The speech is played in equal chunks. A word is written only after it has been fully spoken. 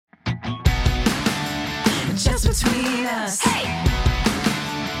Just between us. Hey.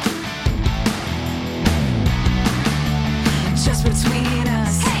 Just between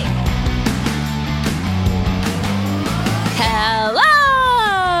us. Hey. Hello!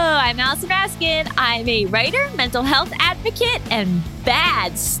 I'm Allison Raskin. I'm a writer, mental health advocate, and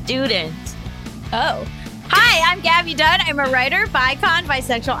bad student. Oh. Hi, I'm Gabby Dunn. I'm a writer, bicon,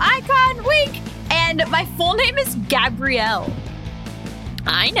 bisexual icon, wink, and my full name is Gabrielle.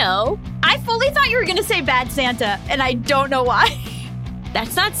 I know. I fully thought you were going to say Bad Santa, and I don't know why.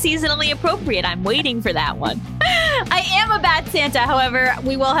 That's not seasonally appropriate. I'm waiting for that one. I am a bad Santa. However,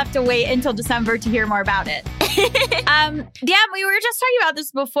 we will have to wait until December to hear more about it. Yeah, we were just talking about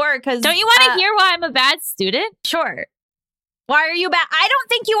this before because... Don't you want to hear why I'm a bad student? Sure. Why are you bad? I don't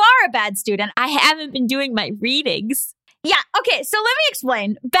think you are a bad student. I haven't been doing my readings. Yeah, okay, so let me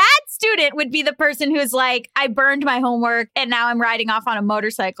explain. Bad student would be the person who's like, I burned my homework and now I'm riding off on a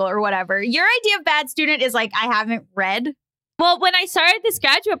motorcycle or whatever. Your idea of bad student is like, I haven't read. Well, when I started this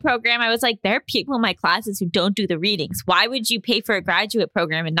graduate program, I was like, there are people in my classes who don't do the readings. Why would you pay for a graduate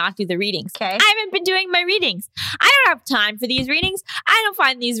program and not do the readings? Okay. I haven't been doing my readings. I don't have time for these readings. I don't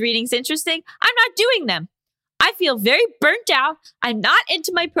find these readings interesting. I'm not doing them. I feel very burnt out. I'm not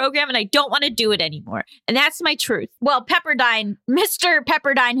into my program and I don't want to do it anymore. And that's my truth. Well, Pepperdine, Mr.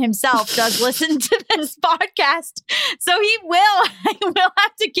 Pepperdine himself does listen to this podcast. So he will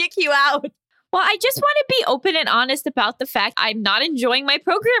have to kick you out. Well, I just want to be open and honest about the fact I'm not enjoying my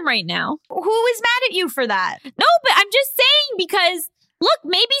program right now. Who is mad at you for that? No, but I'm just saying because, look,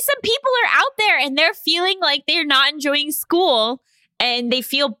 maybe some people are out there and they're feeling like they're not enjoying school and they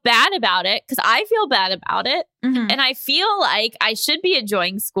feel bad about it because I feel bad about it. Mm-hmm. And I feel like I should be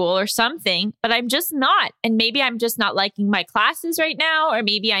enjoying school or something, but I'm just not. And maybe I'm just not liking my classes right now, or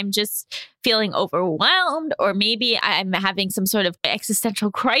maybe I'm just feeling overwhelmed, or maybe I'm having some sort of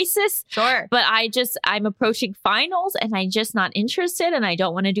existential crisis. Sure. But I'm approaching finals and I'm just not interested and I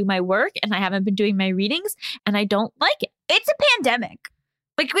don't want to do my work and I haven't been doing my readings and I don't like it. It's a pandemic.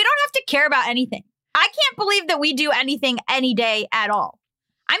 Like, we don't have to care about anything. I can't believe that we do anything any day at all.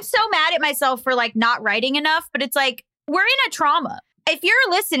 I'm so mad at myself for like not writing enough, but it's like, we're in a trauma. If you're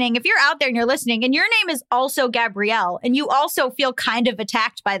listening, if you're out there and you're listening and your name is also Gabrielle and you also feel kind of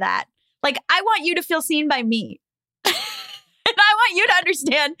attacked by that, like, I want you to feel seen by me. And I want you to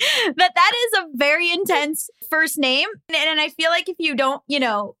understand that that is a very intense first name. And I feel like if you don't,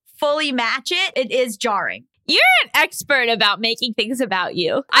 fully match it, it is jarring. You're an expert about making things about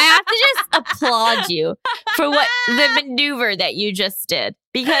you. I have to just applaud you for the maneuver that you just did.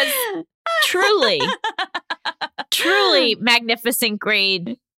 Because truly magnificent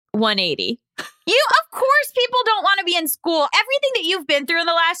grade 180. Of course, people don't want to be in school. Everything that you've been through in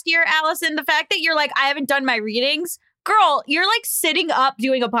the last year, Allison, the fact that you're like, I haven't done my readings. Girl, you're like sitting up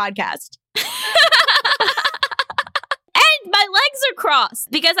doing a podcast. My legs are crossed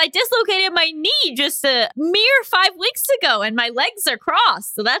because I dislocated my knee just a mere 5 weeks ago and my legs are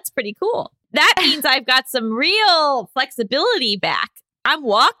crossed. So that's pretty cool. That means I've got some real flexibility back. I'm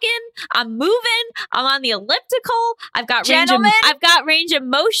walking, I'm moving, I'm on the elliptical. I've got range of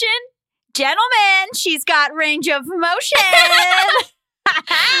motion. Gentlemen, she's got range of motion.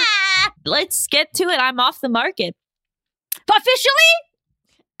 Let's get to it. I'm off the market. Officially?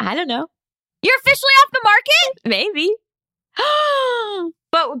 I don't know. You're officially off the market? Maybe.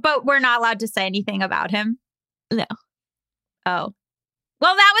 But we're not allowed to say anything about him. No. Oh.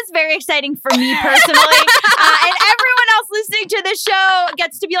 Well, that was very exciting for me personally. And everyone else listening to this show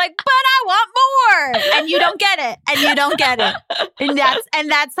gets to be like, but I want more. And you don't get it. And you don't get it. And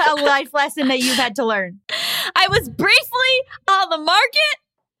that's a life lesson that you've had to learn. I was briefly on the market,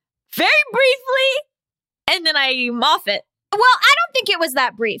 very briefly, and then I'm off it. Well, I don't think it was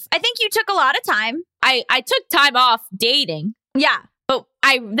that brief. I think you took a lot of time. I took time off dating. Yeah. But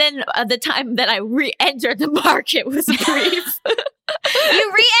the time that I re-entered the market was brief.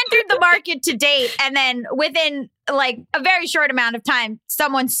 You re-entered the market to date, and then within like a very short amount of time,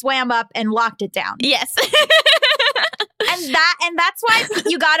 someone swam up and locked it down. Yes. and that's why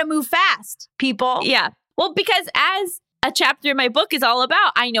you got to move fast, people. Yeah. Well, because as a chapter in my book is all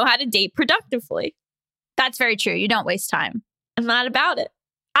about, I know how to date productively. That's very true. You don't waste time. I'm not about it.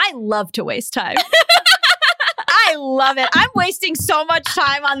 I love to waste time. I love it. I'm wasting so much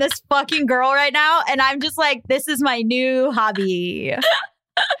time on this fucking girl right now. And I'm just like, this is my new hobby.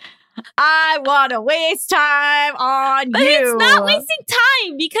 I want to waste time on but you. But it's not wasting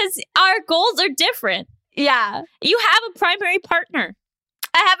time because our goals are different. Yeah. You have a primary partner.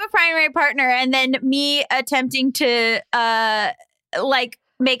 I have a primary partner. And then me attempting to,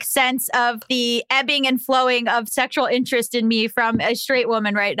 make sense of the ebbing and flowing of sexual interest in me from a straight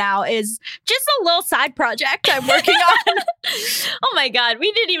woman right now is just a little side project I'm working on. Oh my God,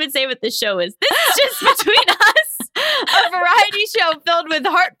 we didn't even say what the show is. This is just between us. A variety show filled with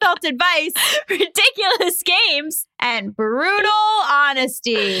heartfelt advice, Ridiculous games, and brutal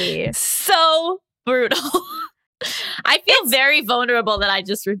honesty. so brutal. I feel very vulnerable that I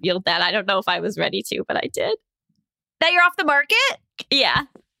just revealed that. I don't know if I was ready to, but I did. That you're off the market? Yeah.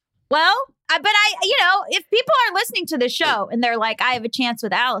 Well, if people are listening to the show and they're like, I have a chance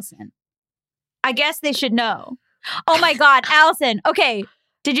with Allison, I guess they should know. Oh my God, Allison. Okay.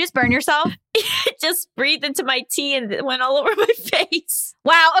 Did you just burn yourself? Just breathed into my tea and it went all over my face.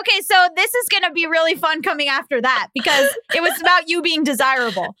 Wow. Okay. So this is going to be really fun coming after that because it was about you being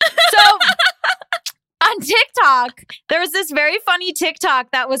desirable. So on TikTok, there was this very funny TikTok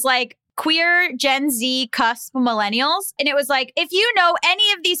that was like, queer Gen Z cusp millennials. And it was like, if you know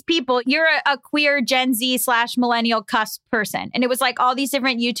any of these people, you're a queer Gen Z / millennial cusp person. And it was like all these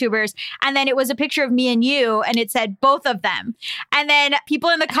different YouTubers. And then it was a picture of me and you, and it said both of them. And then people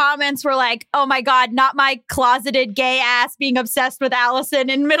in the comments were like, oh my God, not my closeted gay ass being obsessed with Allison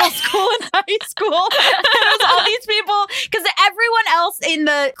in middle school and high school. And it was all these people, because everyone else in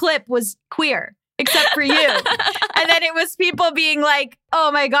the clip was queer. Except for you. And then it was people being like, oh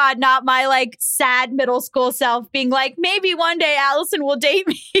my God, not my like sad middle school self being like, maybe one day Allison will date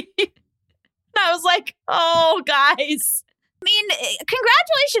me. And I was like, oh, guys. I mean,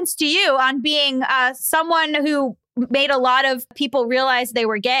 congratulations to you on being someone who made a lot of people realize they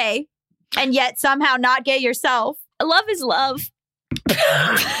were gay and yet somehow not gay yourself. Love is love.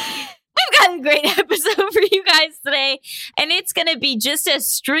 We've got a great episode for you guys today, and it's going to be just as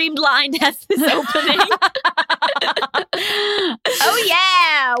streamlined as this opening. Oh,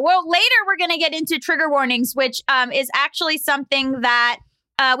 yeah. Well, later we're going to get into trigger warnings, which is actually something that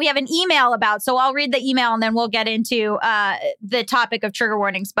we have an email about. So I'll read the email and then we'll get into the topic of trigger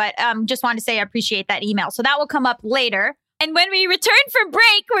warnings. But just wanted to say I appreciate that email. So that will come up later. And when we return from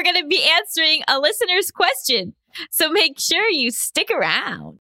break, we're going to be answering a listener's question. So make sure you stick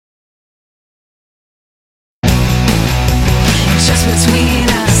around. Just between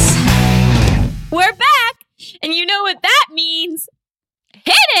us. We're back, and you know what that means.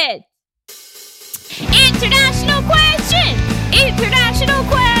 Hit it! International question! International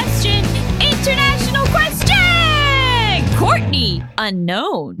question! International question! Courtney,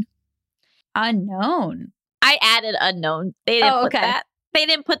 unknown. Unknown. I added unknown. They didn't put okay. that. They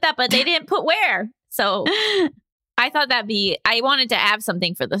didn't put that, but they didn't put where. So I thought I wanted to have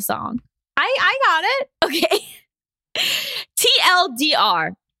something for the song. I got it. Okay.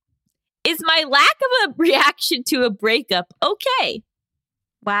 TLDR. Is my lack of a reaction to a breakup okay?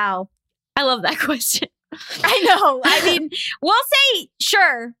 Wow. I love that question. I know. I mean, we'll say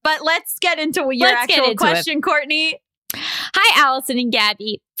sure, but let's get into your Let's get actual into question, Courtney. Hi, Allison and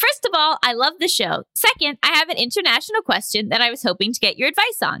Gabby. First of all, I love the show. Second, I have an international question that I was hoping to get your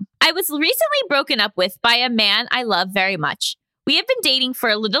advice on. I was recently broken up with by a man I love very much. We have been dating for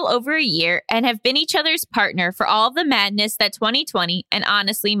a little over a year and have been each other's partner for all of the madness that 2020 and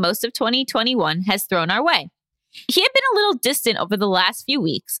honestly most of 2021 has thrown our way. He had been a little distant over the last few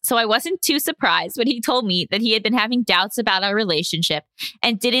weeks, so I wasn't too surprised when he told me that he had been having doubts about our relationship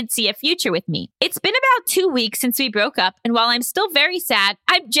and didn't see a future with me. It's been about 2 weeks since we broke up, and while I'm still very sad,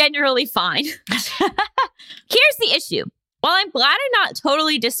 I'm generally fine. Here's the issue. While I'm glad I'm not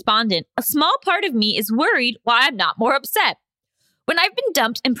totally despondent, a small part of me is worried why I'm not more upset. When I've been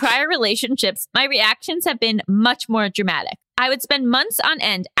dumped in prior relationships, my reactions have been much more dramatic. I would spend months on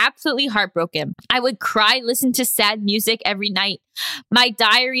end absolutely heartbroken. I would cry, listen to sad music every night. My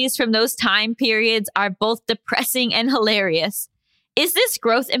diaries from those time periods are both depressing and hilarious. Is this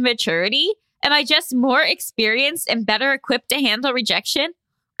growth and maturity? Am I just more experienced and better equipped to handle rejection?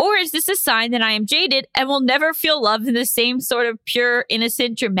 Or is this a sign that I am jaded and will never feel love in the same sort of pure,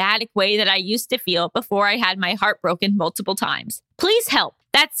 innocent, dramatic way that I used to feel before I had my heart broken multiple times? Please help.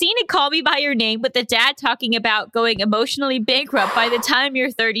 That scene in Call Me By Your Name with the dad talking about going emotionally bankrupt by the time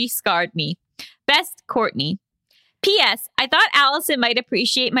you're 30 scarred me. Best, Courtney. P.S. I thought Allison might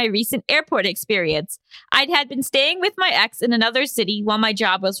appreciate my recent airport experience. I had been staying with my ex in another city while my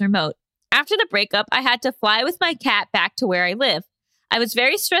job was remote. After the breakup, I had to fly with my cat back to where I live. I was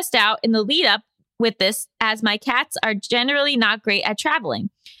very stressed out in the lead up with this, as my cats are generally not great at traveling.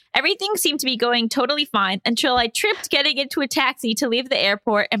 Everything seemed to be going totally fine until I tripped getting into a taxi to leave the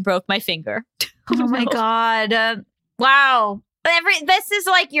airport and broke my finger. Oh my God. Wow. This is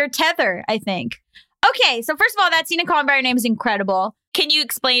like your tether, I think. Okay, so first of all, that scene in Call Me by Your Name is incredible. Can you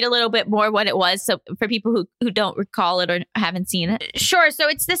explain a little bit more what it was, so for people who don't recall it or haven't seen it? Sure. So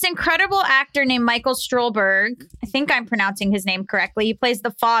it's this incredible actor named Michael Stuhlbarg. I think I'm pronouncing his name correctly. He plays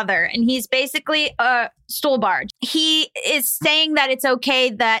the father, and he's basically Stuhlbarg. He is saying that it's okay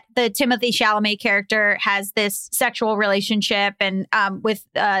that the Timothée Chalamet character has this sexual relationship and with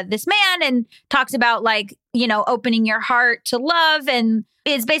this man, and talks about like, you know, opening your heart to love, and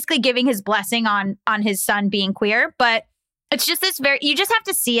is basically giving his blessing on his son being queer. But it's just this you just have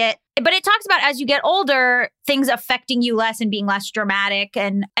to see it. But it talks about as you get older, things affecting you less and being less dramatic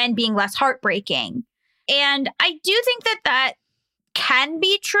and being less heartbreaking. And I do think that can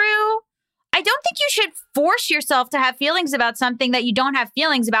be true. I don't think you should force yourself to have feelings about something that you don't have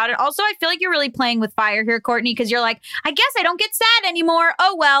feelings about it. Also, I feel like you're really playing with fire here, Courtney, because you're like, I guess I don't get sad anymore.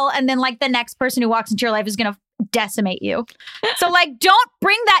 Oh, well. And then like the next person who walks into your life is going to decimate you. So like, don't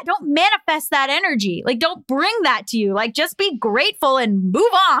manifest that energy. Like, don't bring that to you. Like, just be grateful and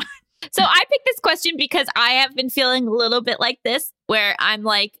move on. So I picked this question because I have been feeling a little bit like this, where I'm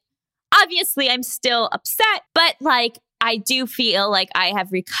like, obviously I'm still upset, but like, I do feel like I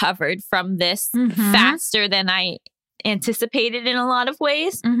have recovered from this faster than I anticipated in a lot of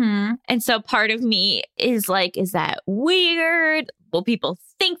ways. Mm-hmm. And so part of me is like, is that weird? Will people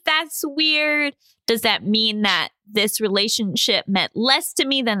think that's weird? Does that mean that this relationship meant less to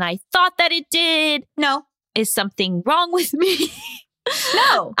me than I thought that it did? No. Is something wrong with me?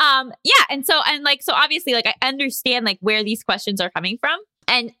 No. Yeah. And so obviously, like, I understand like where these questions are coming from.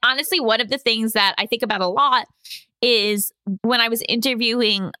 And honestly, one of the things that I think about a lot is when I was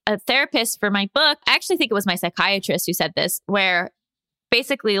interviewing a therapist for my book, I actually think it was my psychiatrist who said this, where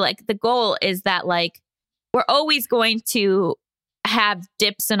basically like the goal is that like we're always going to have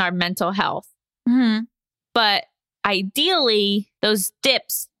dips in our mental health. Mm-hmm. But ideally, those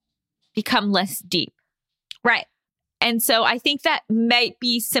dips become less deep. Right. And so I think that might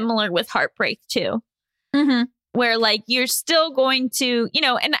be similar with heartbreak too. Mm-hmm. Where like you're still going to, you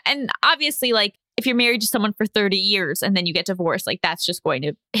know, and obviously like if you're married to someone for 30 years and then you get divorced, like that's just going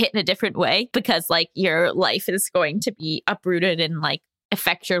to hit in a different way because like your life is going to be uprooted and like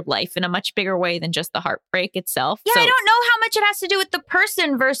affect your life in a much bigger way than just the heartbreak itself. Yeah, So, I don't know how much it has to do with the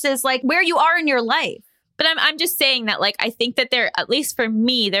person versus like where you are in your life. but I'm just saying that like I think that there, at least for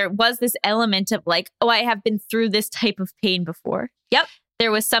me, there was this element of like, oh, I have been through this type of pain before. Yep.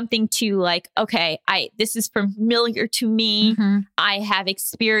 There was something to like, okay, this is familiar to me. Mm-hmm. I have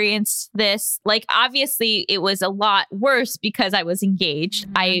experienced this. Like, obviously, it was a lot worse because I was engaged.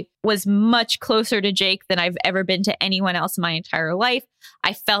 Mm-hmm. I was much closer to Jake than I've ever been to anyone else in my entire life.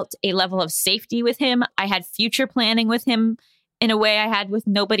 I felt a level of safety with him. I had future planning with him in a way I had with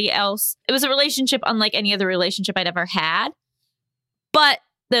nobody else. It was a relationship unlike any other relationship I'd ever had. But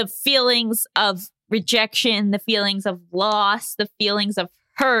the feelings of rejection, the feelings of loss, the feelings of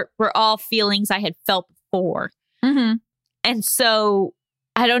hurt were all feelings I had felt before. Mm-hmm. And so,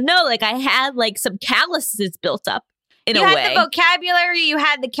 I don't know, like I had like some calluses built up in You a had way. the vocabulary, you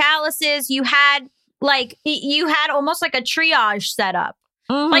had the calluses, you had almost like a triage set up.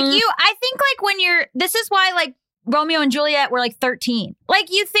 Mhm. Like I think like when this is why like Romeo and Juliet were like 13.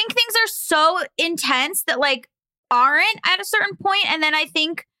 Like you think things are so intense that like aren't at a certain point. And then I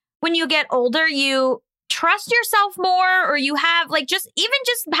think when you get older, you trust yourself more, or you have like just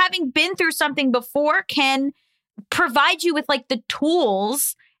having been through something before can provide you with like the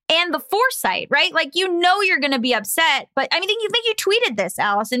tools and the foresight, right? Like, you know, you're going to be upset, but I mean, you think you tweeted this,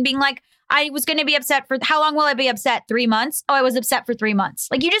 Allison, being like, I was going to be upset for how long will I be upset? 3 months? Oh, I was upset for 3 months.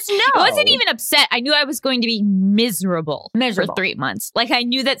 Like, you just know. I wasn't even upset. I knew I was going to be miserable for Miserable. 3 months. Like I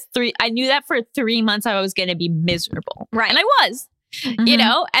knew that for 3 months I was going to be miserable. Right. And I was. You Mhm.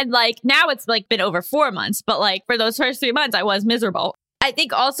 know, and like now it's like been over 4 months, but like for those first 3 months, I was miserable. I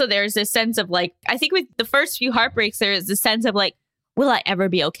think also there's this sense of like, I think with the first few heartbreaks, there is this sense of like, will I ever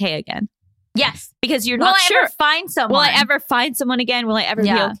be okay again? Yes. Because you're Will not I sure. ever find someone? Will I ever find someone again? Will I ever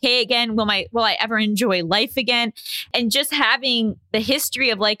Yeah. be okay again? Will I ever enjoy life again? And just having the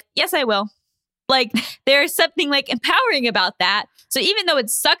history of like, yes, I will. Like there's something like empowering about that. So even though it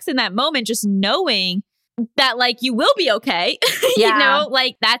sucks in that moment, just knowing that like you will be okay, Yeah. you know,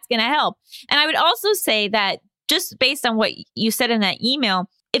 like that's going to help. And I would also say that just based on what you said in that email,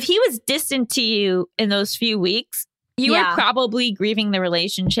 if he was distant to you in those few weeks, you Yeah. were probably grieving the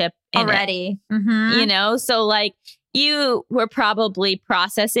relationship in it, already. Mm-hmm. you know? So like you were probably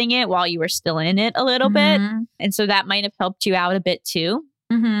processing it while you were still in it a little bit. And so that might have helped you out a bit too.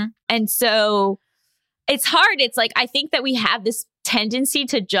 Mm-hmm. And so it's hard. It's like, I think that we have this tendency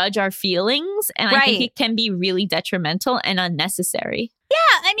to judge our feelings. And I think Right. it can be really detrimental and unnecessary.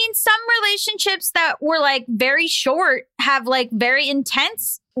 Yeah, I mean, some relationships that were like very short have like very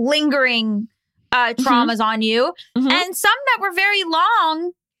intense, lingering traumas on you. Mhm. And some that were very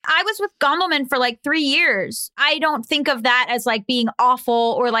long. I was with Gondelman for like 3 years. I don't think of that as like being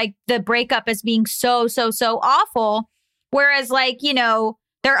awful or like the breakup as being so awful. Whereas like, you know,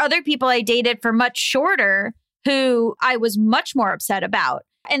 there are other people I dated for much shorter who I was much more upset about.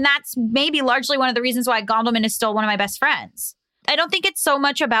 And that's maybe largely one of the reasons why Gondelman is still one of my best friends. I don't think it's so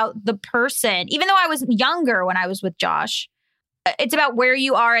much about the person, even though I was younger when I was with Josh. It's about where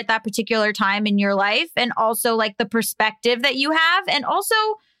you are at that particular time in your life and also like the perspective that you have and also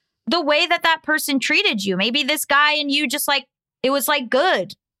the way that that person treated you. Maybe this guy and you just like, it was like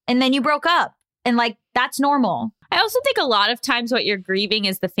good. And then you broke up and like, that's normal. I also think a lot of times what you're grieving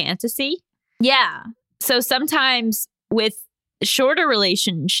is the fantasy. Yeah. So sometimes with shorter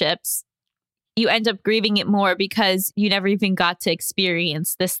relationships, you end up grieving it more because you never even got to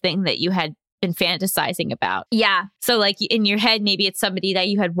experience this thing that you had been fantasizing about. Yeah. So like in your head, maybe it's somebody that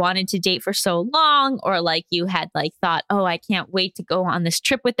you had wanted to date for so long, or like you had like thought, oh, I can't wait to go on this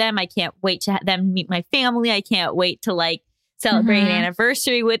trip with them. I can't wait to have them meet my family. I can't wait to like celebrate an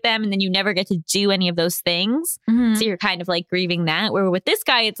anniversary with them. And then you never get to do any of those things. Mhm. So you're kind of like grieving that. Where with this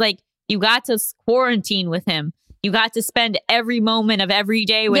guy, it's like you got to quarantine with him. You got to spend every moment of every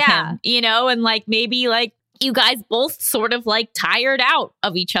day with him, you know, and like maybe like you guys both sort of like tired out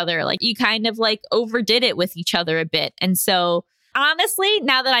of each other. Like you kind of like overdid it with each other a bit. And so honestly,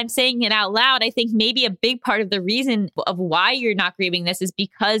 now that I'm saying it out loud, I think maybe a big part of the reason of why you're not grieving this is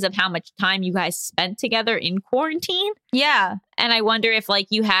because of how much time you guys spent together in quarantine. Yeah. And I wonder if like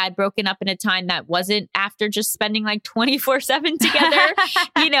you had broken up in a time that wasn't after just spending like 24/7 together,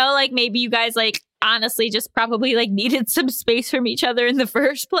 you know, like maybe you guys like honestly just probably like needed some space from each other in the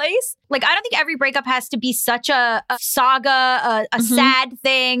first place. Like, I don't think every breakup has to be such a saga, a sad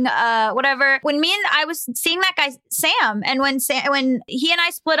thing, whatever. When me and I was seeing that guy, Sam, and when he and I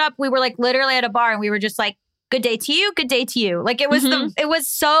split up, we were like literally at a bar and we were just like, good day to you, good day to you. Like it was it was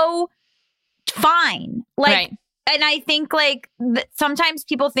so fine. Like, Right. and I think like sometimes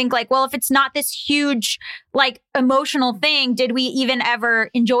people think like, well, if it's not this huge like emotional thing, did we even ever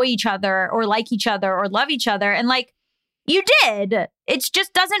enjoy each other or like each other or love each other? And like, you did. It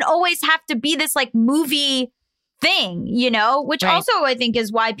just doesn't always have to be this like movie thing, you know, which Right. also I think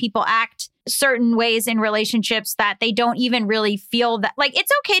is why people act certain ways in relationships that they don't even really feel that like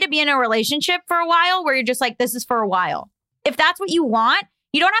it's okay to be in a relationship for a while where you're just like, this is for a while. If that's what you want,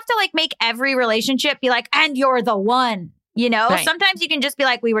 you don't have to like make every relationship be like, and you're the one, you know? Right. Sometimes you can just be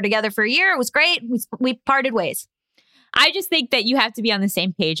like, we were together for a year. It was great. We parted ways. I just think that you have to be on the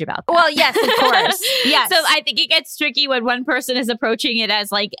same page about that. Well, yes, of course. Yes. So I think it gets tricky when one person is approaching it as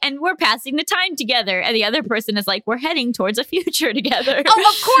like, and we're passing the time together. And the other person is like, we're heading towards a future together.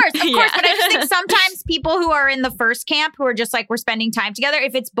 Oh, of course. Yeah. But I just think sometimes people who are in the first camp who are just like, we're spending time together,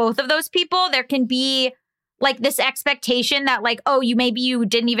 if it's both of those people, there can be like this expectation that like, oh, you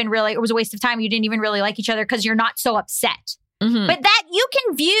didn't even really, it was a waste of time. You didn't even really like each other because you're not so upset. Mhm. But that you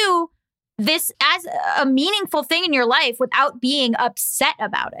can view this as a meaningful thing in your life without being upset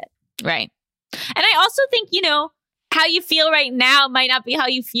about it. Right. And I also think, you know, how you feel right now might not be how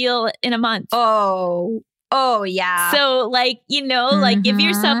you feel in a month. Oh yeah. So like, you know, like give Mhm.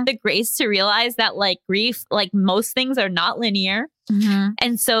 yourself the grace to realize that like grief, like most things are not linear.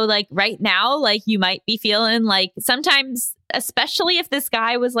 And so like right now, like you might be feeling like sometimes, especially if this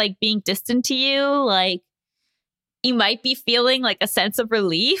guy was like being distant to you, like you might be feeling like a sense of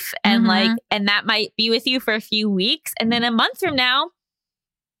relief and like, and that might be with you for a few weeks. And then a month from now,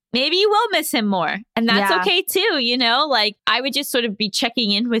 maybe you will miss him more. And that's Yeah. okay too, you know? Like I would just sort of be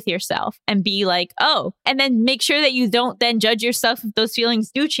checking in with yourself and be like, oh, and then make sure that you don't then judge yourself if those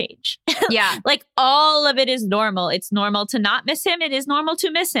feelings do change. Yeah. Like all of it is normal. It's normal to not miss him. It is normal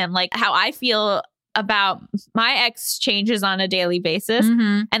to miss him. Like how I feel about my ex changes on a daily basis.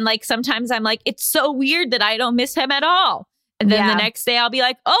 And like sometimes I'm like, it's so weird that I don't miss him at all. And then Yeah. the next day I'll be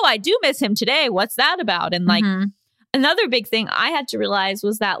like, oh, I do miss him today. What's that about? And like another big thing I had to realize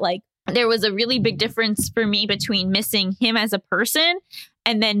was that like there was a really big difference for me between missing him as a person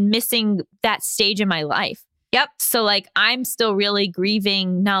and then missing that stage in my life. Yep. So like I'm still really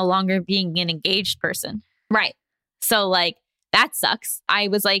grieving no longer being an engaged person. Right. So like that sucks. I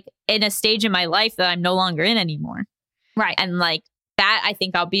was like in a stage in my life that I'm no longer in anymore. Right. And like that, I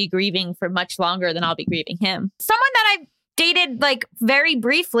think I'll be grieving for much longer than I'll be grieving him. Someone that I've dated like very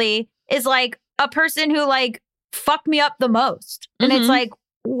briefly is like a person who like fucked me up the most. And it's Mhm. like,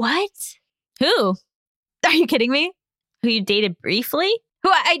 what? Who? Are you kidding me? Who you dated briefly? Who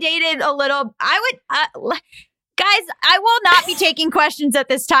I dated a little, I would, Guys, I will not be taking questions at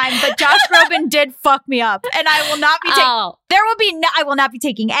this time, but Josh Groban did fuck me up, and I will not be taking. Oh, I will not be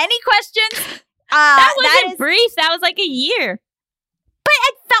taking any questions. that wasn't is- brief. That was like a year. But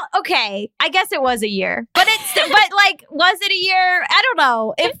it felt okay. I guess it was a year, but but like, was it a year? I don't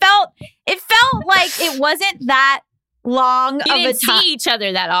know. It felt like it wasn't that long You of a didn't time. see each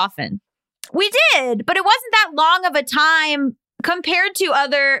other that often. We did, but it wasn't that long of a time compared to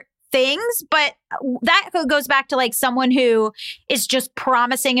other things. But that goes back to like someone who is just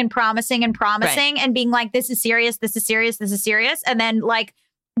promising and promising and promising and being like, this is serious, this is serious, this is serious. And then like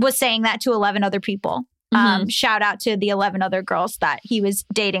was saying that to 11 other people. Shout out to the 11 other girls that he was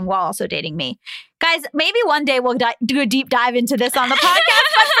dating while also dating me. Guys, maybe one day we'll do a deep dive into this on the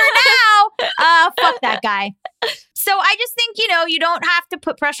podcast. But for now, fuck that guy. So I just think, you don't have to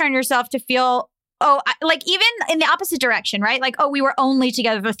put pressure on yourself to feel, like even in the opposite direction, right? Like, we were only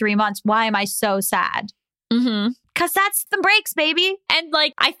together for 3 months. Why am I so sad? Mm-hmm. Because that's the breaks, baby. And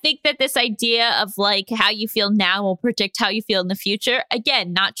like, I think that this idea of like how you feel now will predict how you feel in the future.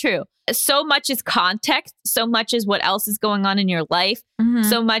 Again, not true. So much is context. So much is what else is going on in your life.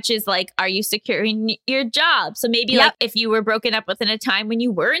 So much is like, are you secure in your job? So maybe like if you were broken up within a time when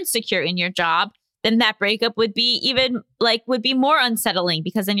you were insecure in your job, then that breakup would be more unsettling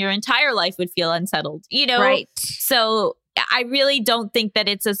because then your entire life would feel unsettled, Right. So I really don't think that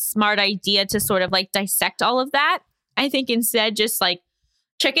it's a smart idea to sort of like dissect all of that. I think instead just like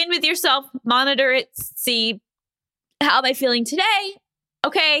check in with yourself, monitor it, see how am I feeling today?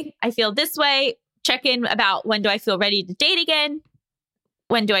 Okay, I feel this way. Check in about when do I feel ready to date again?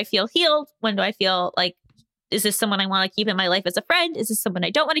 When do I feel healed? When do I feel like, is this someone I want to keep in my life as a friend? Is this someone I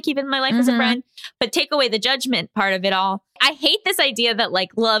don't want to keep in my life as a friend? But take away the judgment part of it all. I hate this idea that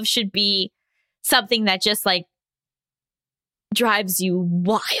like love should be something that just like drives you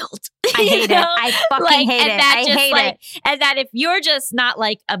wild. I hate it. I fucking hate it. I hate it. And that if you're just not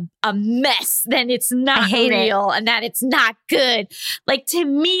like a mess, then it's not real and that it's not good. Like to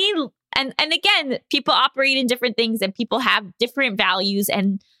me, and again, people operate in different things and people have different values.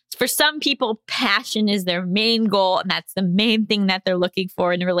 And for some people, passion is their main goal. And that's the main thing that they're looking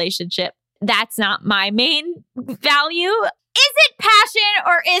for in a relationship. That's not my main value. Is it passion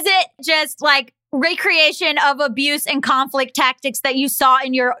or is it just like recreation of abuse and conflict tactics that you saw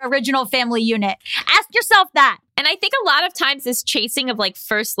in your original family unit? Ask yourself that. And I think a lot of times this chasing of like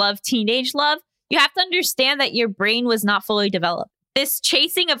first love, teenage love, you have to understand that your brain was not fully developed. This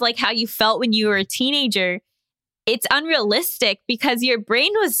chasing of like how you felt when you were a teenager, it's unrealistic because your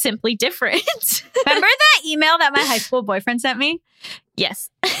brain was simply different. Remember that email that my high school boyfriend sent me? Yes.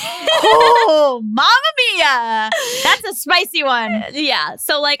 Oh, Mamma Mia. That's a spicy one. Yeah.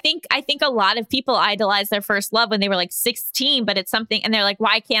 So like, I think a lot of people idolize their first love when they were like 16, but it's something, and they're like,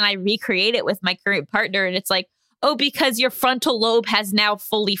 why can't I recreate it with my current partner? And it's like, oh, because your frontal lobe has now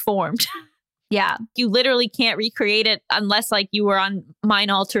fully formed. Yeah. You literally can't recreate it unless like you were on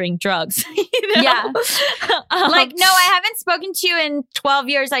mind altering drugs. Yeah. Like, no, I haven't spoken to you in 12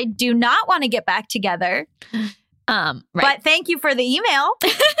 years. I do not want to get back together. Right. But thank you for the email.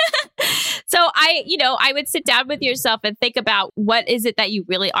 So I would sit down with yourself and think about what is it that you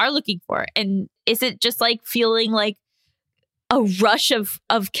really are looking for? And is it just like feeling like a rush of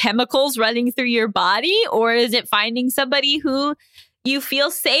chemicals running through your body? Or is it finding somebody who you feel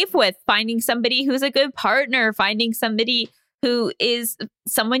safe with, finding somebody who's a good partner, finding somebody who is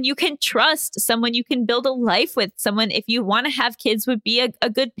someone you can trust, someone you can build a life with, someone, if you want to have kids, would be a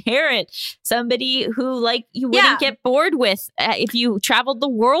good parent, somebody who like you wouldn't get bored with if you traveled the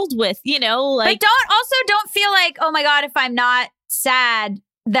world with, like. But don't feel like, oh my God, if I'm not sad,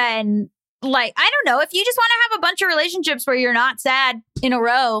 then like, I don't know, if you just want to have a bunch of relationships where you're not sad in a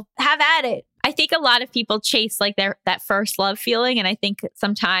row, have at it. I think a lot of people chase like that first love feeling. And I think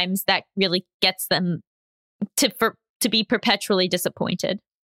sometimes that really gets them to be perpetually disappointed.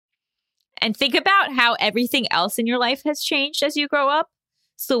 And think about how everything else in your life has changed as you grow up.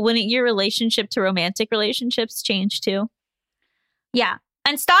 So wouldn't your relationship to romantic relationships change too? Yeah.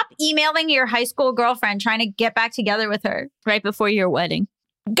 And stop emailing your high school girlfriend trying to get back together with her right before your wedding.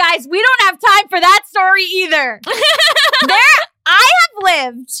 Guys, we don't have time for that story either. I have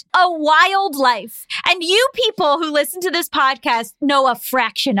lived a wild life, and you people who listen to this podcast know a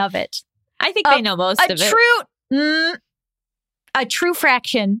fraction of it. I think they know most of it. A true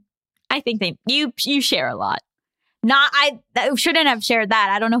fraction. I think you share a lot. I shouldn't have shared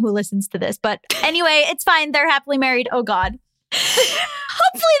that. I don't know who listens to this, but anyway, it's fine. They're happily married. Oh God.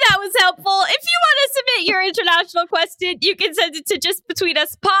 Hopefully that was helpful. If you want to submit your international question, you can send it to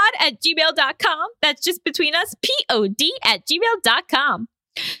justbetweenuspod@gmail.com. That's justbetweenuspod@gmail.com.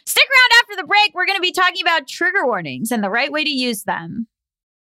 Stick around after the break. We're going to be talking about trigger warnings and the right way to use them.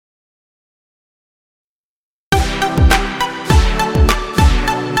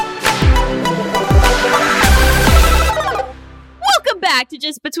 Welcome back to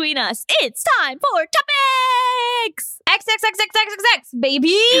Just Between Us. It's time for topics. XXXXXX,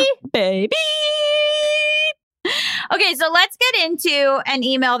 baby. Baby. Okay, so let's get into an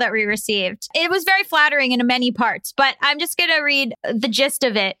email that we received. It was very flattering in many parts, but I'm just going to read the gist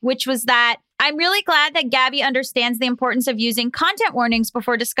of it, which was that I'm really glad that Gabby understands the importance of using content warnings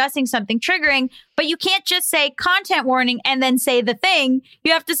before discussing something triggering, but you can't just say content warning and then say the thing.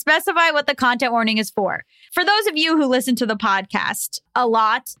 You have to specify what the content warning is for. For those of you who listen to the podcast a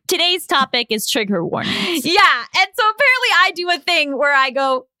lot, Today's topic is trigger warnings. yeah. And so apparently I do a thing where I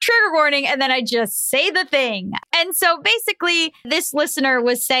go trigger warning and then I just say the thing. And so basically this listener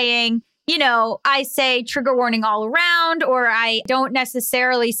was saying, you know, I say trigger warning all around, or I don't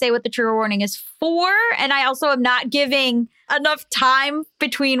necessarily say what the trigger warning is for. And I also am not giving enough time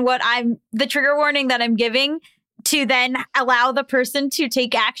between the trigger warning that I'm giving to then allow the person to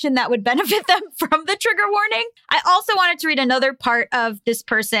take action that would benefit them from the trigger warning. I also wanted to read another part of this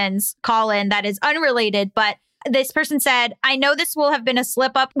person's call-in that is unrelated, but this person said, I know this will have been a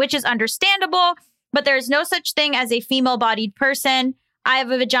slip up, which is understandable, but there is no such thing as a female-bodied person. I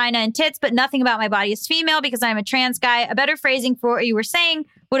have a vagina and tits, but nothing about my body is female because I'm a trans guy. A better phrasing for what you were saying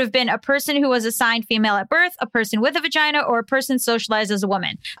would have been a person who was assigned female at birth, a person with a vagina, or a person socialized as a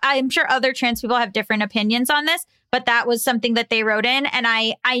woman. I'm sure other trans people have different opinions on this, but that was something that they wrote in. And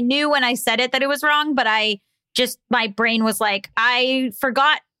I knew when I said it that it was wrong, but my brain was like, I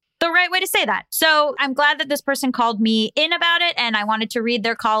forgot the right way to say that. So I'm glad that this person called me in about it, and I wanted to read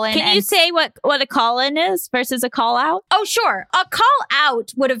their call in. Can you say what a call in is versus a call out? Oh, sure. A call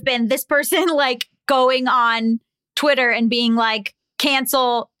out would have been this person like going on Twitter and being like,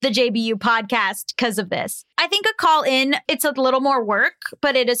 cancel the JBU podcast because of this. I think a call in, it's a little more work,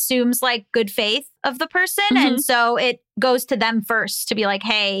 but it assumes like good faith of the person. Mhm. And so it goes to them first to be like,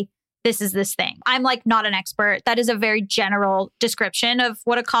 hey, this is this thing. I'm like not an expert. That is a very general description of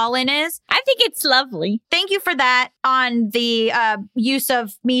what a call in is. I think it's lovely. Thank you for that on the use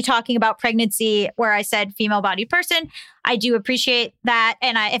of me talking about pregnancy where I said female bodied person. I do appreciate that.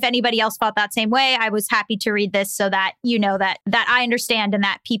 And if anybody else felt that same way, I was happy to read this so that you know that I understand and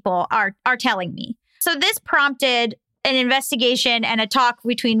that people are telling me. So this prompted an investigation and a talk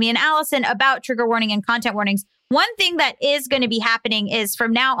between me and Allison about trigger warning and content warnings. One thing that is going to be happening is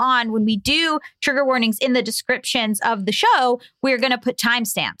from now on, when we do trigger warnings in the descriptions of the show, we're going to put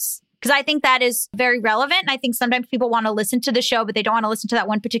timestamps because I think that is very relevant. And I think sometimes people want to listen to the show, but they don't want to listen to that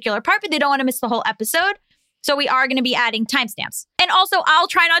one particular part, but they don't want to miss the whole episode. So we are going to be adding timestamps. And also, I'll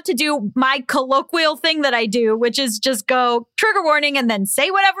try not to do my colloquial thing that I do, which is just go trigger warning and then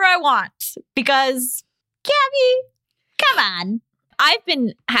say whatever I want because, Gabby, come on. I've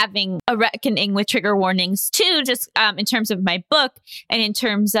been having a reckoning with trigger warnings too, just in terms of my book and in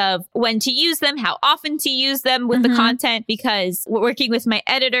terms of when to use them, how often to use them with the content, because we're working with my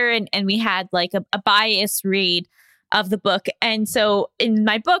editor and we had like a bias read of the book. And so in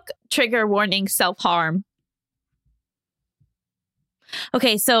my book, trigger warning, self-harm.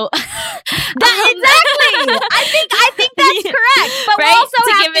 Okay, so exactly. I think that's correct. But we'll also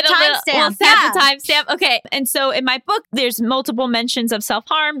have the timestamp. We'll have the timestamp. Okay, and so in my book, there's multiple mentions of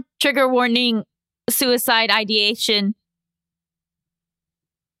self-harm, trigger warning, suicide ideation.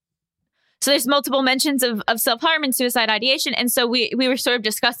 So there's multiple mentions of self-harm and suicide ideation, and so we were sort of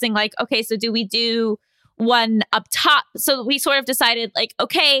discussing like, okay, so do we do one up top? So we sort of decided like,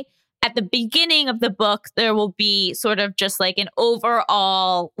 okay, at the beginning of the book, there will be sort of just like an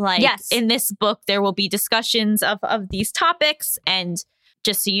overall, like in this book, there will be discussions of these topics. And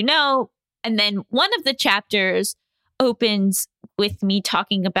just so you know, and then one of the chapters opens with me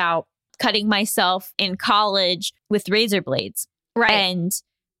talking about cutting myself in college with razor blades. Right. And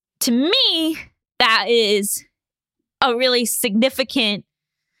to me, that is a really significant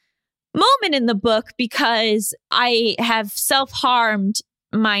moment in the book because I have self-harmed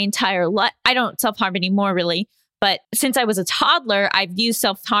my entire life. I don't self-harm anymore, really. But since I was a toddler, I've used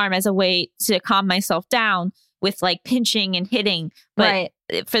self-harm as a way to calm myself down with like pinching and hitting. But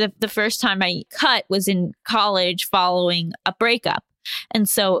for the first time I cut was in college following a breakup. And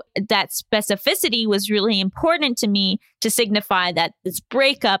so that specificity was really important to me to signify that this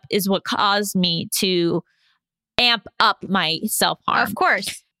breakup is what caused me to amp up my self-harm. Of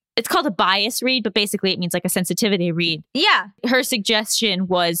course. It's called a bias read, but basically it means like a sensitivity read. Yeah. Her suggestion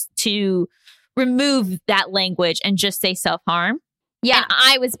was to remove that language and just say self-harm. Yeah. And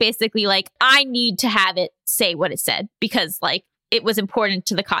I was basically like, I need to have it say what it said because like it was important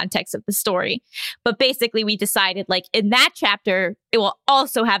to the context of the story. But basically we decided like in that chapter, it will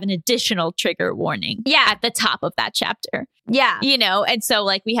also have an additional trigger warning at the top of that chapter. Yeah. You know, and so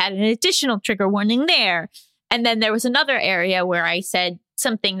like we had an additional trigger warning there. And then there was another area where I said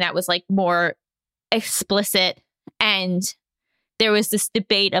something that was like more explicit. And there was this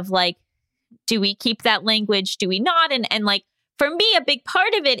debate of like, do we keep that language? Do we not? And like, for me, a big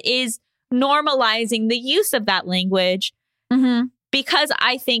part of it is normalizing the use of that language. Because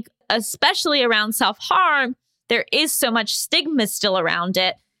I think, especially around self-harm, there is so much stigma still around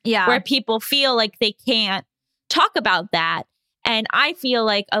it. Yeah. Where people feel like they can't talk about that. And I feel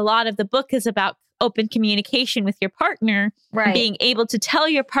like a lot of the book is about open communication with your partner. Right. Being able to tell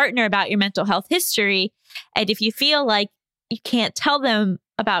your partner about your mental health history. And if you feel like you can't tell them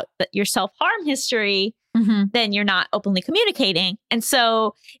about your self-harm history, then you're not openly communicating. And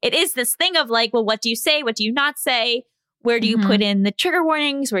so it is this thing of like, well, what do you say? What do you not say? Where do you put in the trigger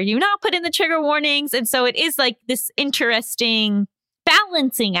warnings? Where do you not put in the trigger warnings? And so it is like this interesting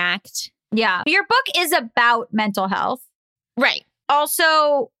balancing act. Yeah. Your book is about mental health. Right.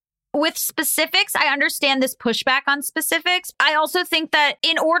 Also, with specifics, I understand this pushback on specifics. I also think that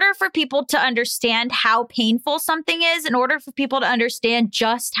in order for people to understand how painful something is, in order for people to understand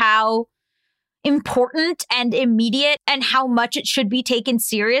just how important and immediate and how much it should be taken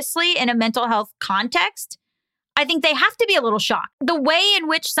seriously in a mental health context, I think they have to be a little shocked. The way in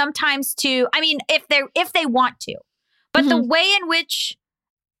which sometimes if they want to, but the way in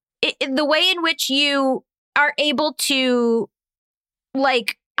which you are able to,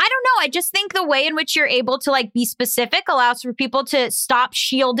 like, I don't know. I just think the way in which you're able to like be specific allows for people to stop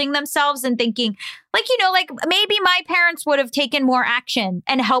shielding themselves and thinking like, you know, like maybe my parents would have taken more action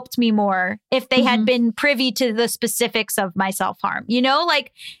and helped me more if they had been privy to the specifics of my self-harm. You know,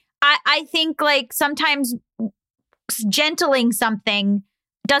 like I think like sometimes gentling something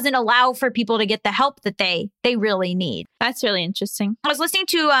doesn't allow for people to get the help that they really need. That's really interesting. I was listening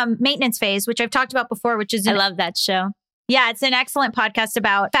to Maintenance Phase, which I've talked about before, which is I love that show. Yeah, it's an excellent podcast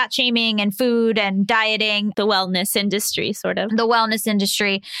about fat shaming and food and dieting. The wellness industry, sort of. The wellness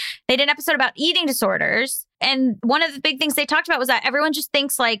industry. They did an episode about eating disorders. And one of the big things they talked about was that everyone just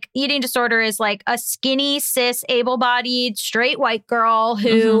thinks like eating disorder is like a skinny, cis, able-bodied, straight white girl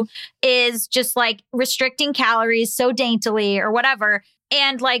who is just like restricting calories so daintily or whatever.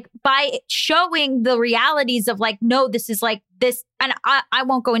 And like by showing the realities of like, no, this is like this. And I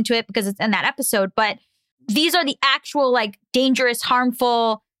won't go into it because it's in that episode, but these are the actual like dangerous,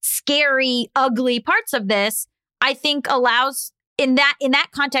 harmful, scary, ugly parts of this. I think allows in that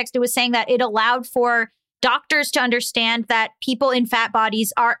context, it was saying that it allowed for doctors to understand that people in fat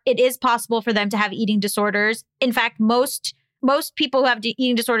bodies it is possible for them to have eating disorders. In fact, most people who have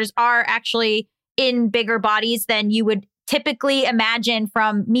eating disorders are actually in bigger bodies than you would typically imagine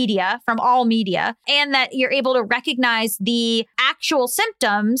from all media, and that you're able to recognize the actual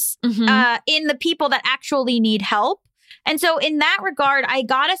symptoms in the people that actually need help. And so in that regard, I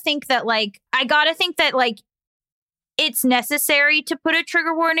gotta think that it's necessary to put a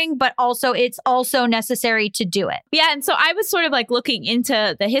trigger warning, but also it's also necessary to do it. Yeah. And so I was sort of like looking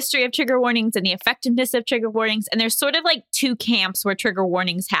into the history of trigger warnings and the effectiveness of trigger warnings. And there's sort of like two camps where trigger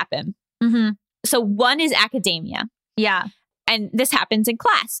warnings happen. So one is academia. Yeah. And this happens in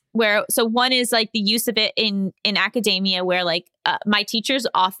class so one is like the use of it in academia where like my teachers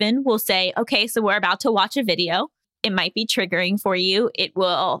often will say, okay, so we're about to watch a video. It might be triggering for you. It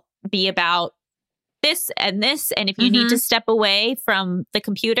will be about this and this. And if you need to step away from the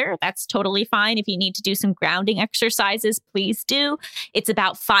computer, that's totally fine. If you need to do some grounding exercises, please do. It's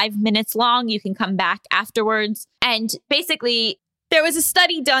about 5 minutes long. You can come back afterwards. And basically, there was a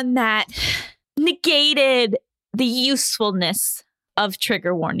study done that negated the usefulness of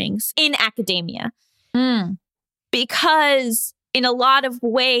trigger warnings in academia. Because in a lot of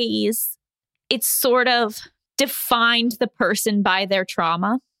ways, it's sort of defined the person by their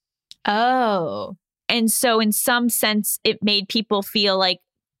trauma. Oh. And so in some sense, it made people feel like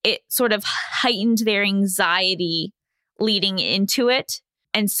it sort of heightened their anxiety leading into it.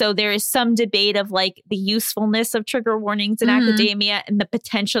 And so there is some debate of like the usefulness of trigger warnings in academia and the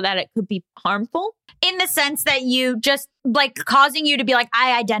potential that it could be harmful. In the sense that you just like causing you to be like,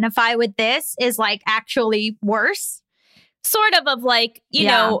 I identify with this is like actually worse. Sort of like, you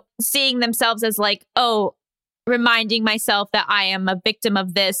know, seeing themselves as like, oh, reminding myself that I am a victim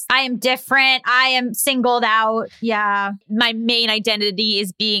of this. I am different. I am singled out. Yeah. My main identity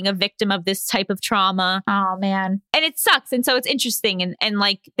is being a victim of this type of trauma. Oh, man. And it sucks. And so it's interesting. And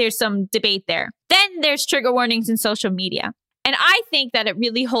like, there's some debate there. Then there's trigger warnings in social media. And I think that it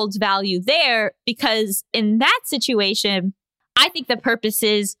really holds value there because in that situation, I think the purpose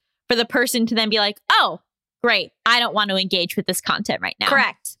is for the person to then be like, oh, great, I don't want to engage with this content right now.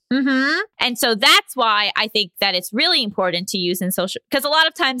 Correct. Mm-hmm. And so that's why I think that it's really important to use in social, because a lot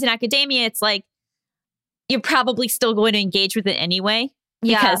of times in academia, it's like, you're probably still going to engage with it anyway,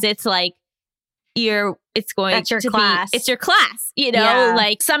 because it's like, it's going That's your to class. be, it's your class, you know, Yeah.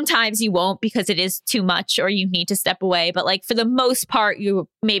 like sometimes you won't because it is too much or you need to step away. But like for the most part, you're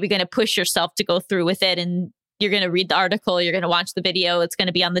maybe going to push yourself to go through with it, and you're going to read the article, you're going to watch the video, it's going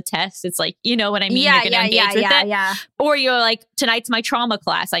to be on the test. It's like, you know what I mean? Yeah, You're going to engage with it. yeah. Or you're like, tonight's my trauma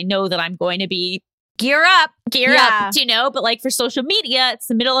class. I know that I'm going to be Gear up. gear up, you know, but like for social media, it's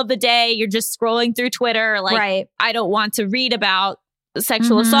the middle of the day. You're just scrolling through Twitter. Like, Right. I don't want to read about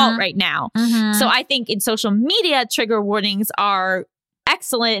sexual assault right now. Mhm. So I think in social media, trigger warnings are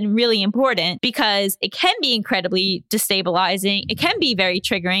excellent and really important because it can be incredibly destabilizing. It can be very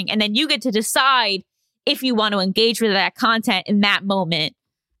triggering. And then you get to decide if you want to engage with that content in that moment.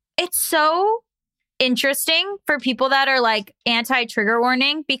 It's so interesting for people that are like anti-trigger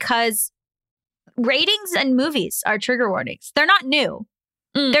warning because ratings and movies are trigger warnings. They're not new.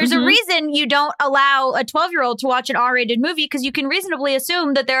 There's a reason you don't allow a 12-year-old to watch an R-rated movie because you can reasonably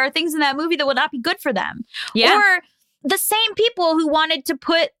assume that there are things in that movie that will not be good for them. Yeah. Or the same people who wanted to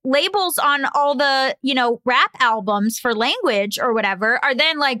put labels on all the, you know, rap albums for language or whatever are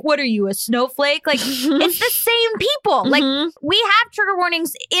then like, what are you, a snowflake? Like, it's the same people. Like, Mhm. we have trigger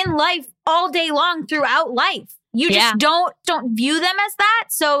warnings in life all day long throughout life. You just Yeah. don't view them as that.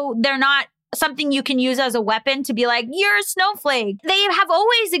 So they're not something you can use as a weapon to be like, you're a snowflake. They have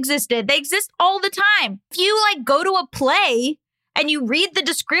always existed. They exist all the time. If you like go to a play and you read the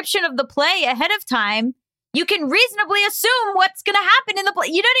description of the play ahead of time, you can reasonably assume what's going to happen in the play.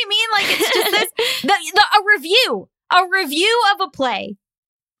 You know what I mean? Like, it's just this, a review of a play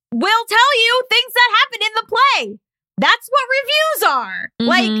will tell you things that happen in the play. That's what reviews are.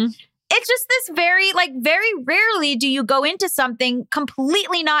 Like, Mhm. it's just this very rarely do you go into something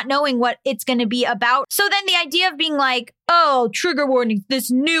completely not knowing what it's going to be about. So then the idea of being like, oh, trigger warning, this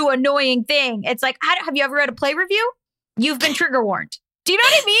new annoying thing. It's like, have you ever read a play review? You've been trigger warned. Do you know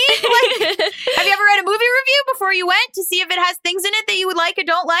what I mean? Like, have you ever read a movie review before you went to see if it has things in it that you would like or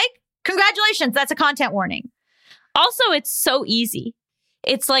don't like? Congratulations, that's a content warning. Also, it's so easy.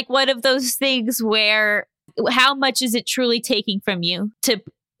 It's like one of those things where how much is it truly taking from you to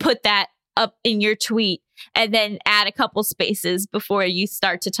put that up in your tweet and then add a couple spaces before you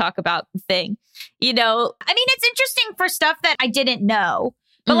start to talk about the thing? You know, I mean, it's interesting for stuff that I didn't know.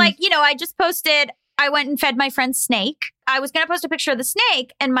 But Mm. like, you know, I went and fed my friend's snake. I was going to post a picture of the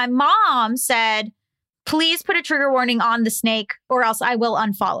snake and my mom said, please put a trigger warning on the snake or else I will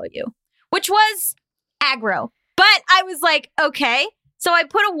unfollow you, which was aggro. But I was like, okay. So I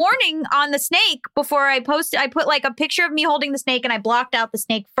put a warning on the snake before I posted. I put like a picture of me holding the snake and I blocked out the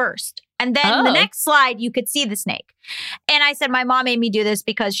snake first. And then the Oh. next slide, you could see the snake. And I said, my mom made me do this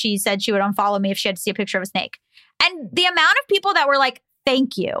because she said she would unfollow me if she had to see a picture of a snake. And the amount of people that were like,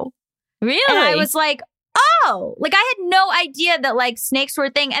 thank you. really? And I was like, oh, like I had no idea that like snakes were a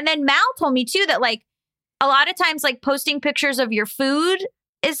thing. And then Mal told me too that like a lot of times like posting pictures of your food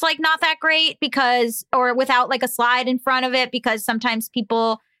is like not that great because, or without like a slide in front of it, because sometimes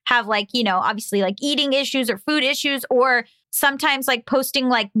people have like, you know, obviously like eating issues or food issues, or sometimes like posting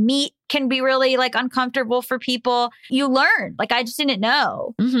like meat can be really like uncomfortable for people. You learn, like I just didn't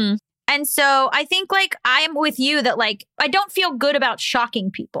know. Mhm. And so I think like I am with you that like I don't feel good about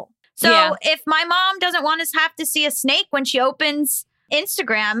shocking people. So Yeah. if my mom doesn't want us have to see a snake when she opens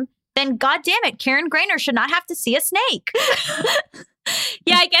Instagram, then God damn it, Karen Grainer should not have to see a snake.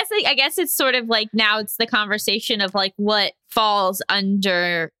 Yeah, I guess it's sort of like now it's the conversation of like what falls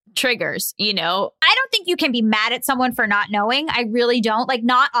under triggers, you know? I don't think you can be mad at someone for not knowing. I really don't. Like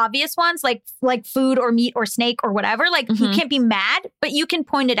not obvious ones like food or meat or snake or whatever. Like you Mhm. can't be mad, but you can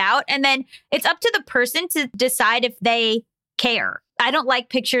point it out. And then it's up to the person to decide if they care. I don't like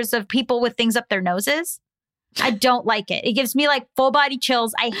pictures of people with things up their noses. I don't like it. It gives me like full body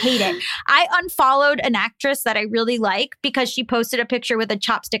chills. I hate it. I unfollowed an actress that I really like because she posted a picture with a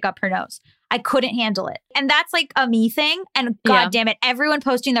chopstick up her nose. I couldn't handle it. And that's like a me thing. And God Yeah. damn it, everyone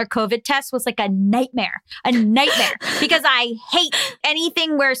posting their COVID test was like a nightmare because I hate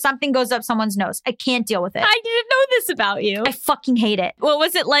anything where something goes up someone's nose. I can't deal with it. I didn't know this about you. I fucking hate it. What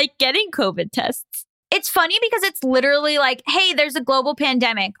was it like getting COVID tests? It's funny because it's literally like, hey, there's a global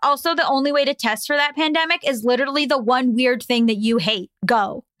pandemic. Also, the only way to test for that pandemic is literally the one weird thing that you hate.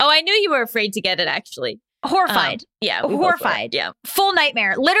 Go. Oh, I knew you were afraid to get it actually. Horrified. Yeah. we both were. Horrified. Yeah. Full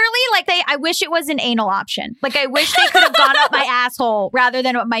nightmare. Literally, like I wish it was an anal option. Like I wish they could have gone up my asshole rather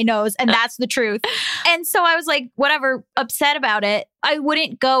than up my nose. And that's the truth. And so I was like, whatever, upset about it. I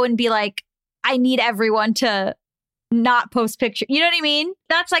wouldn't go and be like, I need everyone to not post pictures. You know what I mean?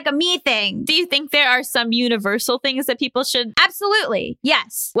 That's like a me thing. Do you think there are some universal things that people should? Absolutely.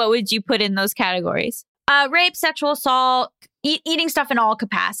 Yes. What would you put in those categories? Rape, sexual assault, eating stuff in all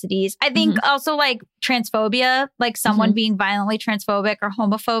capacities. I think also like transphobia, like someone being violently transphobic or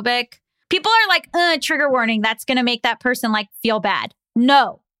homophobic. People are like, trigger warning. That's going to make that person like feel bad.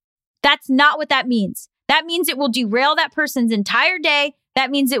 No, that's not what that means. That means it will derail that person's entire day. That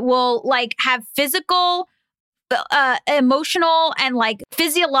means it will like have physical, emotional and like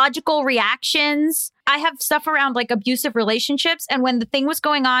physiological reactions. I have stuff around like abusive relationships. And when the thing was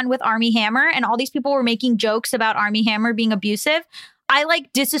going on with Armie Hammer and all these people were making jokes about Armie Hammer being abusive, I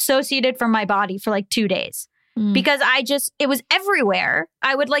like disassociated from my body for like 2 days because it was everywhere.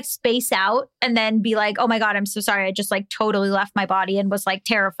 I would like space out and then be like, oh my God, I'm so sorry. I just like totally left my body and was like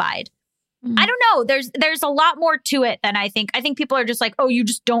terrified. I don't know. There's a lot more to it than I think. I think people are just like, oh, you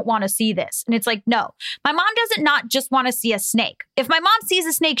just don't want to see this. And it's like, no, my mom doesn't not just want to see a snake. If my mom sees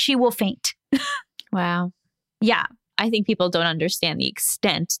a snake, she will faint. Wow. Yeah. I think people don't understand the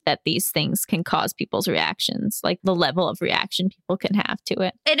extent that these things can cause people's reactions, like the level of reaction people can have to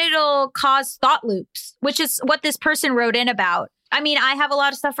it. And it'll cause thought loops, which is what this person wrote in about. I mean, I have a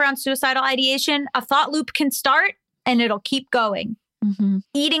lot of stuff around suicidal ideation. A thought loop can start and it'll keep going.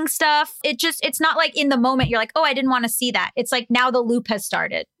 Eating stuff. It's not like in the moment you're like, oh, I didn't want to see that. It's like now the loop has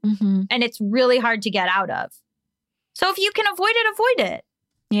started and it's really hard to get out of. So if you can avoid it, avoid it.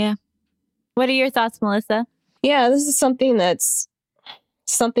 Yeah. What are your thoughts, Melissa? Yeah, this is something that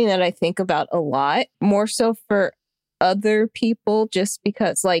I think about a lot, more so for other people, just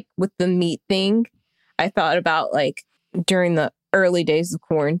because like with the meat thing, I thought about like during the early days of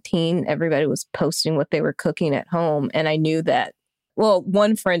quarantine, everybody was posting what they were cooking at home. And I knew that, well,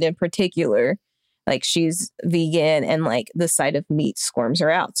 one friend in particular, like she's vegan and like the sight of meat squirms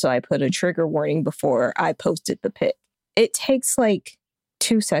her out. So I put a trigger warning before I posted the pic. It takes like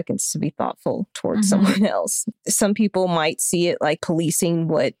 2 seconds to be thoughtful towards someone else. Some people might see it like policing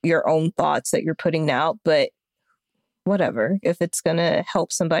what your own thoughts that you're putting out, but whatever. If it's going to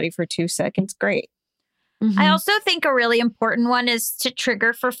help somebody for 2 seconds, great. I also think a really important one is to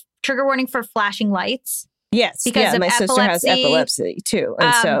trigger warning for flashing lights. Yes, because my sister has epilepsy too.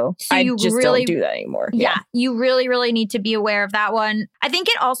 And so I just don't do that anymore. Yeah, you really, really need to be aware of that one. I think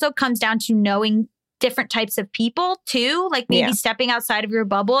it also comes down to knowing different types of people too, like maybe stepping outside of your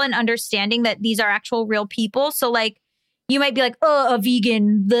bubble and understanding that these are actual real people. So like you might be like, oh, a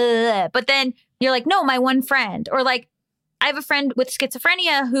vegan, bleh. But then you're like, no, my one friend. Or like I have a friend with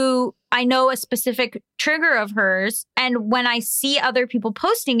schizophrenia who I know a specific trigger of hers. And when I see other people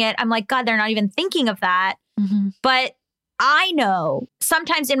posting it, I'm like, God, they're not even thinking of that. But I know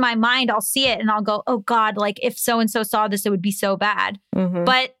sometimes in my mind, I'll see it and I'll go, oh God, like if so-and-so saw this, it would be so bad.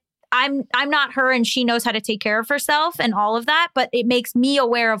 But I'm not her and she knows how to take care of herself and all of that. But it makes me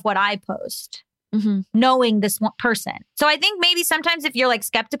aware of what I post, knowing this one person. So I think maybe sometimes if you're like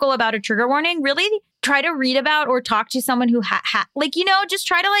skeptical about a trigger warning, really try to read about or talk to someone who like, you know, just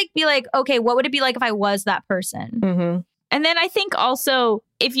try to like be like, okay, what would it be like if I was that person? And then I think also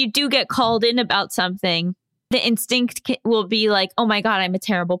if you do get called in about something, the instinct will be like, oh my God, I'm a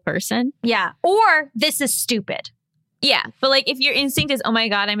terrible person. Yeah. Or this is stupid. Yeah. But like if your instinct is, oh my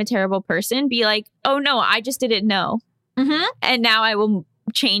God, I'm a terrible person, be like, oh no, I just didn't know. And now I will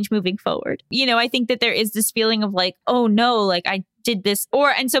change moving forward. You know, I think that there is this feeling of like, oh no, like I did this.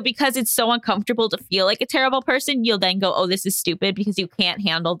 And so because it's so uncomfortable to feel like a terrible person, you'll then go, oh, this is stupid because you can't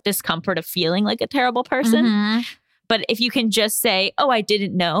handle discomfort of feeling like a terrible person. But if you can just say, oh, I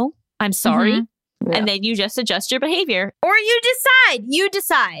didn't know, I'm sorry. And then you just adjust your behavior. Or you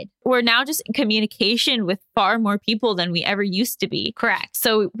decide. We're now just in communication with far more people than we ever used to be. Correct.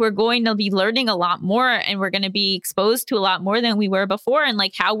 So we're going to be learning a lot more and we're going to be exposed to a lot more than we were before. And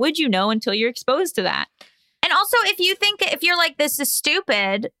like, how would you know until you're exposed to that? And also, if you're like, this is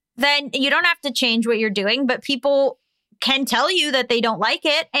stupid, then you don't have to change what you're doing, but people can tell you that they don't like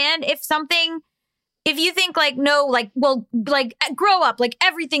it. And if you think like, no, like, well, like grow up, like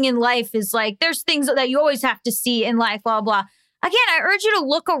everything in life is like, there's things that you always have to see in life, blah, blah. Again, I urge you to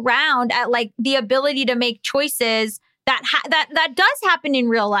look around at like the ability to make choices that does happen in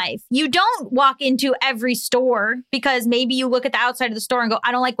real life. You don't walk into every store because maybe you look at the outside of the store and go,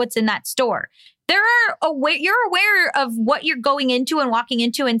 I don't like what's in that store. You're aware of what you're going into and walking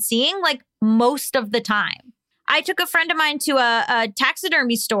into and seeing like most of the time. I took a friend of mine to a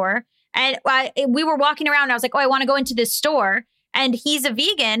taxidermy store. And we were walking around and I was like, oh, I want to go into this store. And he's a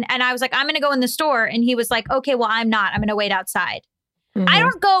vegan. And I was like, I'm going to go in the store. And he was like, okay, well, I'm not. I'm going to wait outside. Mhm. I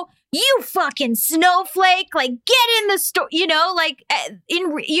don't go, you fucking snowflake, like get in the store, you know, like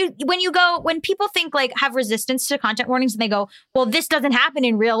when people think like have resistance to content warnings and they go, well, this doesn't happen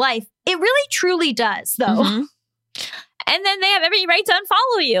in real life. It really truly does though. Mhm. And then they have every right to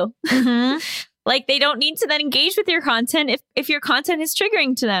unfollow you. Mhm. Like they don't need to then engage with your content if your content is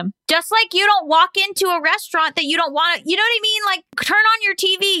triggering to them. Just like you don't walk into a restaurant that you don't want to, you know what I mean? Like turn on your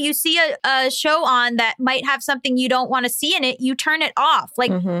TV, you see a show on that might have something you don't want to see in it, you turn it off.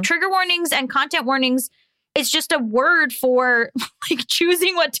 Like Mhm. trigger warnings and content warnings is just a word for like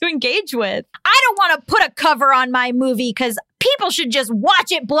choosing what to engage with. I don't want to put a cover on my movie because people should just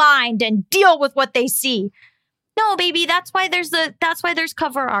watch it blind and deal with what they see. No, baby, that's why there's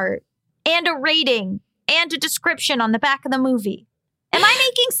cover art and a rating and a description on the back of the movie. Am I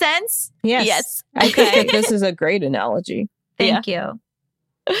making sense? Yes. Yes. I think that this is a great analogy. Thank you.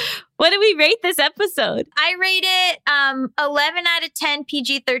 What do we rate this episode? I rate it 11 out of 10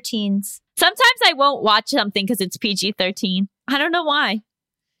 PG-13s. Sometimes I won't watch something because it's PG-13. I don't know why.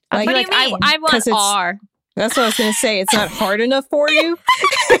 Like, But What do you mean? I want 'Cause it's- R. That's what I was going to say. It's not hard enough for you.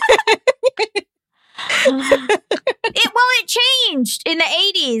 It changed in the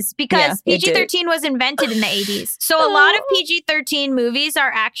 80s because Yeah, it did. PG-13 was invented in the 80s. So a lot of PG-13 movies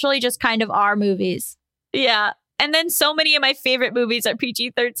are actually just kind of R movies. Yeah. And then so many of my favorite movies are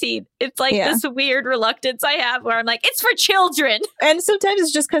PG-13. It's like Yeah. this weird reluctance I have where I'm like, it's for children. And sometimes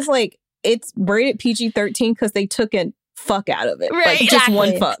it's just because, like, it's rated PG-13 because they took a fuck out of it. Right, Like, just one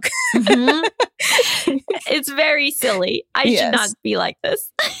exactly. fuck. Mhm. It's very silly. I Yes. should not be like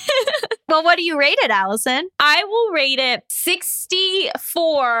this. Well, what do you rate it, Allison? I will rate it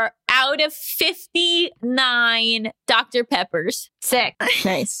 64 out of 59 Dr. Peppers. Sick.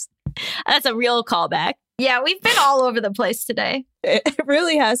 Nice. That's a real callback. Yeah, we've been all over the place today. It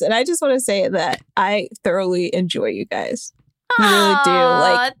really has. And I just want to say that I thoroughly enjoy you guys. You really do,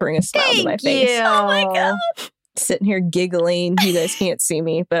 like, bring a smile to my Thank face. you. Oh my God. Sitting here giggling. You guys can't see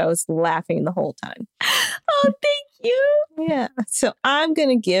me, but I was laughing the whole time. Oh, thank you. Yeah. So I'm going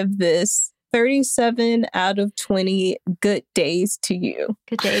to give this 37 out of 20 good days to you.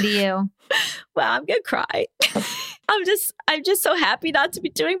 Good day to you. Wow, I'm gonna cry. I'm just so happy not to be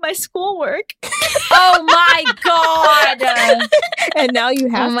doing my schoolwork. Oh my God. And now you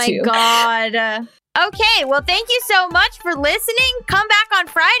have Oh my to. God. Okay, well, thank you so much for listening. Come back on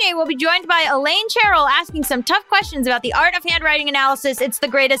Friday. We'll be joined by Elaine Cheryl asking some tough questions about the art of handwriting analysis. It's the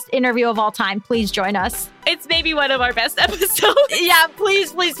greatest interview of all time. Please join us. It's maybe one of our best episodes. Yeah,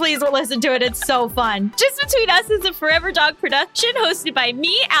 please listen to it. It's so fun. Just Between Us is a Forever Dog production hosted by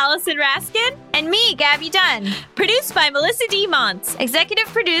me, Allison Raskin, And me, Gabby Dunn. produced by Melissa D. Monts. Executive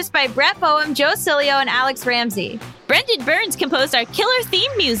produced by Brett Boehm, Joe Cilio, and Alex Ramsey. Brendan Burns composed our killer theme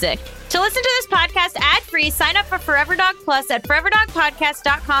music. To listen to this podcast ad-free, sign up for Forever Dog Plus at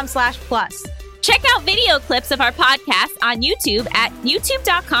foreverdogpodcast.com/plus. Check out video clips of our podcast on YouTube at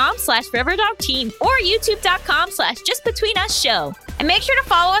youtube.com/foreverdogteam or youtube.com/justbetweenusshow. And make sure to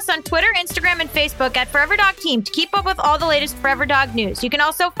follow us on Twitter, Instagram, and Facebook at Forever Dog Team to keep up with all the latest Forever Dog news. You can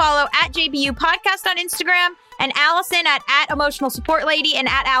also follow at JBU Podcast on Instagram and Allison at Emotional Support Lady and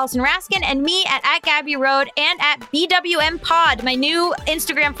at Allison Raskin and me at Gabby Road and at BWM Pod, my new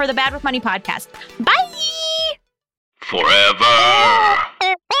Instagram for the Bad with Money podcast. Bye! Forever.